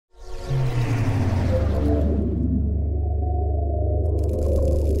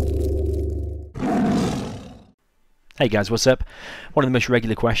Hey guys, what's up? One of the most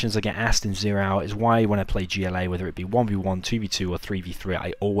regular questions I get asked in Zero Hour is why when I play GLA, whether it be 1v1, 2v2 or 3v3,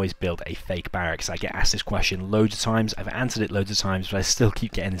 I always build a fake barracks. I get asked this question loads of times, I've answered it loads of times, but I still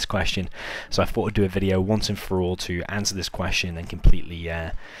keep getting this question. So I thought I'd do a video once and for all to answer this question and completely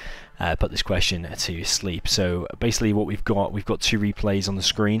put this question to sleep. So basically what we've got two replays on the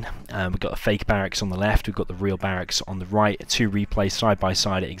screen. We've got a fake barracks on the left, we've got the real barracks on the right, two replays side by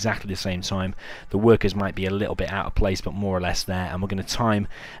side at exactly the same time. The workers might be a little bit out of place, but more or less there, and we're going to time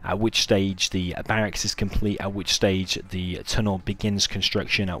at which stage the barracks is complete, at which stage the tunnel begins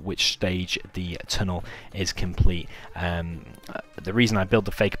construction, at which stage the tunnel is complete. The reason I build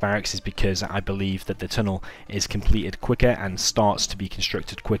the fake barracks is because I believe that the tunnel is completed quicker and starts to be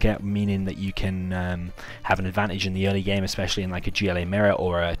constructed quicker, meaning that you can have an advantage in the early game, especially in like a GLA mirror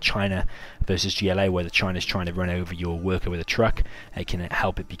or a China versus GLA, where the China's trying to run over your worker with a truck. It can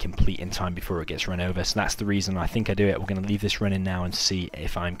help it be complete in time before it gets run over. So that's the reason I think I do it. We're going to leave this running now and see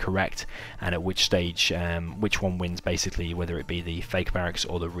if I'm correct and at which stage which one wins, basically, whether it be the fake barracks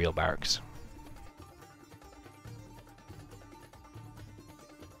or the real barracks.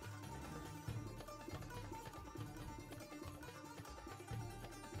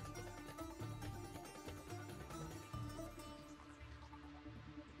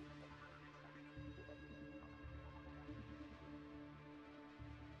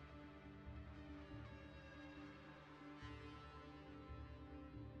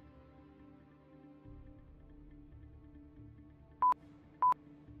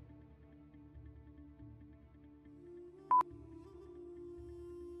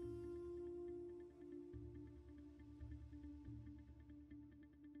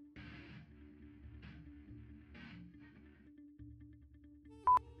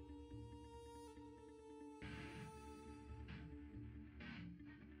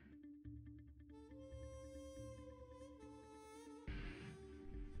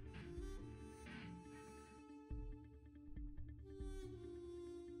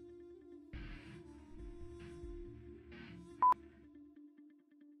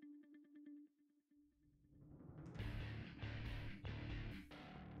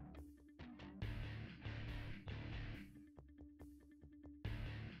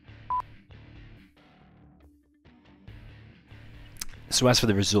 So as for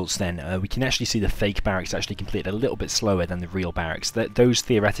the results then, we can actually see the fake barracks actually complete a little bit slower than the real barracks. Those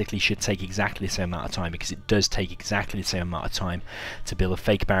theoretically should take exactly the same amount of time, because it does take exactly the same amount of time to build a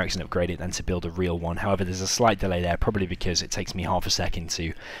fake barracks and upgrade it than to build a real one. However, there's a slight delay there, probably because it takes me half a second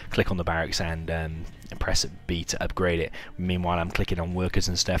to click on the barracks and press B to upgrade it. Meanwhile, I'm clicking on workers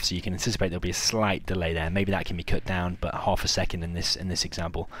and stuff, so you can anticipate there'll be a slight delay there. Maybe that can be cut down, but half a second in this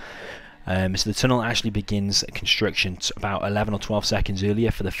example. So the tunnel actually begins construction about 11 or 12 seconds earlier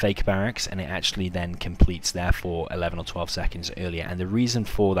for the fake barracks, and it actually then completes therefore 11 or 12 seconds earlier. And the reason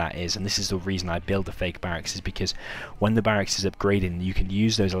for that is, and this is the reason I build the fake barracks, is because when the barracks is upgrading, you can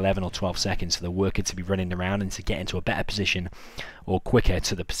use those 11 or 12 seconds for the worker to be running around and to get into a better position or quicker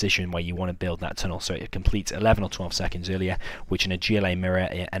to the position where you want to build that tunnel. So it completes 11 or 12 seconds earlier, which in a GLA mirror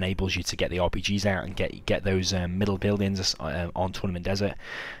it enables you to get the RPGs out and get those middle buildings on Tournament Desert.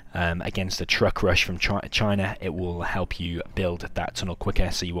 Against the truck rush from China, it will help you build that tunnel quicker,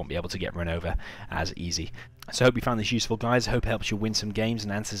 so you won't be able to get run over as easy. So I hope you found this useful, guys. I hope it helps you win some games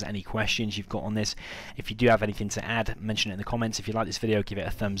and answers any questions you've got on this. If you do have anything to add, mention it in the comments. If you like this video, give it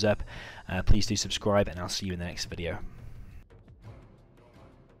a thumbs up. Please do subscribe, and I'll see you in the next video.